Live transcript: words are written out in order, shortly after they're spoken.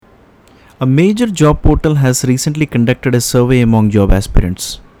A major job portal has recently conducted a survey among job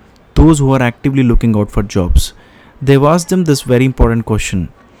aspirants, those who are actively looking out for jobs. They've asked them this very important question: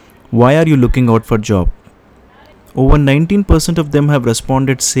 why are you looking out for job? Over 19% of them have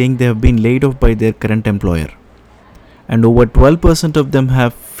responded saying they have been laid off by their current employer, and over 12% of them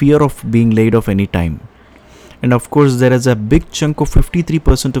have fear of being laid off anytime. And of course, there is a big chunk of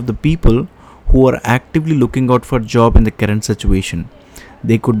 53% of the people who are actively looking out for job in the current situation.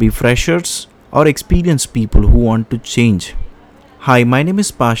 They could be freshers or experienced people who want to change. Hi, my name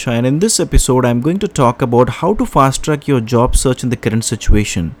is Pasha, and in this episode, I'm going to talk about how to fast track your job search in the current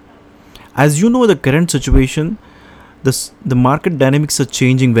situation. As you know, the current situation, the market dynamics are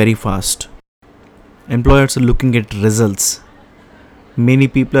changing very fast. Employers are looking at results. Many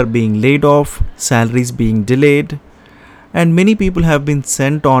people are being laid off, salaries being delayed, and many people have been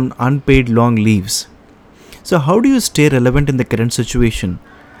sent on unpaid long leaves. So how do you stay relevant in the current situation?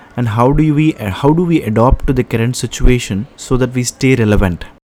 And how do we adopt to the current situation so that we stay relevant?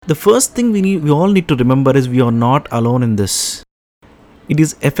 The first thing we all need to remember is we are not alone in this. It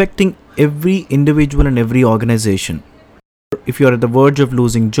is affecting every individual and every organization. If you are at the verge of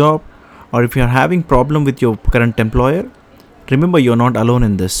losing job, or if you are having problem with your current employer, remember you are not alone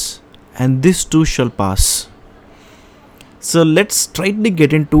in this, and this too shall pass. So let's try to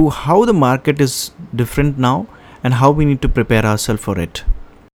get into how the market is different now and how we need to prepare ourselves for it.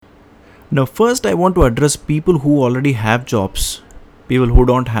 Now first I want to address people who already have jobs, people who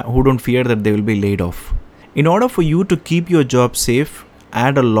don't fear that they will be laid off. In order for you to keep your job safe,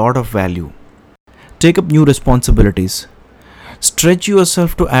 add a lot of value. Take up new responsibilities. Stretch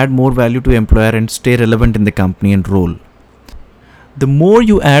yourself to add more value to employer and stay relevant in the company and role. The more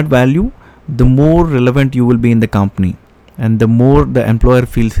you add value, the more relevant you will be in the company, and the more the employer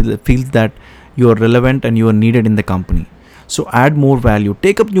feels that you are relevant and you are needed in the company. So add more value,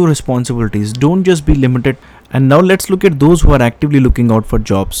 take up new responsibilities, don't just be limited. And now let's look at those who are actively looking out for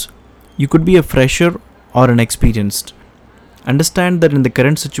jobs. You could be a fresher or an experienced. Understand that in the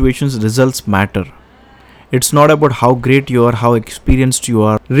current situations, results matter. It's not about how great you are, how experienced you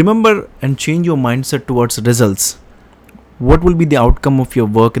are. Remember and change your mindset towards results. What will be the outcome of your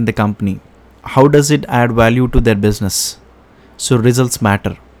work in the company? How does it add value to their business? So results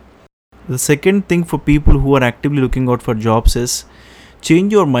matter. The second thing for people who are actively looking out for jobs is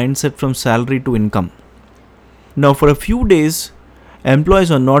change your mindset from salary to income. Now for a few days, employees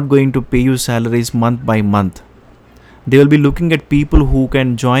are not going to pay you salaries month by month. They will be looking at people who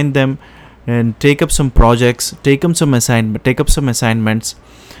can join them and take up some projects, take up some assignments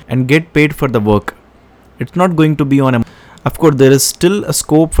and get paid for the work. It's not going to be of course, there is still a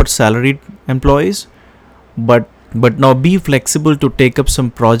scope for salaried employees, but now be flexible to take up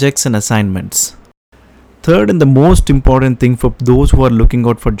some projects and assignments. Third and the most important thing for those who are looking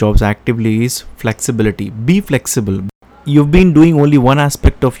out for jobs actively is flexibility. Be flexible. You've been doing only one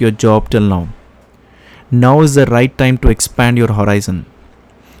aspect of your job till now. Now is the right time to expand your horizon.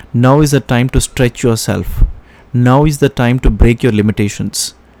 Now is the time to stretch yourself. Now is the time to break your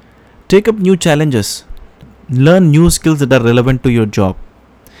limitations. Take up new challenges. Learn new skills that are relevant to your job.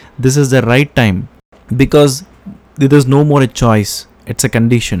 This is the right time because there is no more a choice. It's a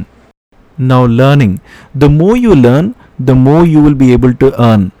condition. Now learning. The more you learn, the more you will be able to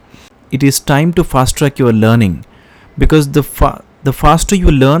earn. It is time to fast track your learning because the faster you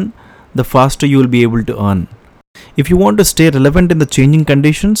learn, the faster you will be able to earn. If you want to stay relevant in the changing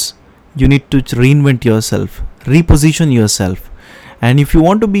conditions, you need to reinvent yourself, reposition yourself. And if you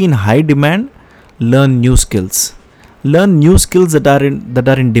want to be in high demand, learn new skills. Learn new skills that are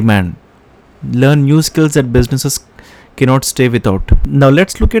in demand. Learn new skills that businesses cannot stay without. Now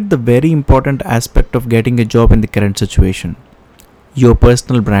let's look at the very important aspect of getting a job in the current situation. Your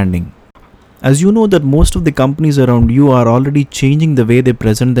personal branding. As you know that most of the companies around you are already changing the way they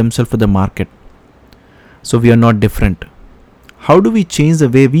present themselves for the market. So we are not different. How do we change the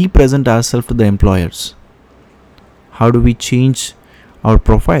way we present ourselves to the employers? How do we change our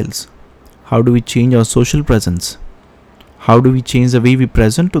profiles? How do we change our social presence? How do we change the way we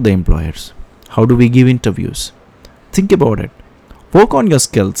present to the employers? How do we give interviews? Think about it. Work on your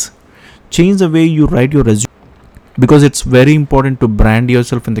skills. Change the way you write your resume because it's very important to brand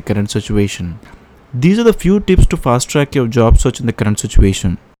yourself in the current situation. These are the few tips to fast track your job search in the current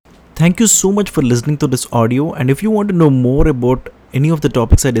situation. Thank you so much for listening to this audio, and if you want to know more about any of the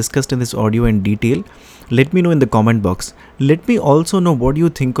topics I discussed in this audio in detail, let me know in the comment box. Let me also know what you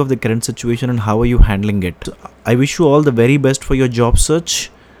think of the current situation and how are you handling it. I wish you all the very best for your job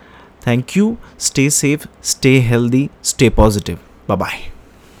search. Thank you. Stay safe, stay healthy, stay positive. Bye-bye.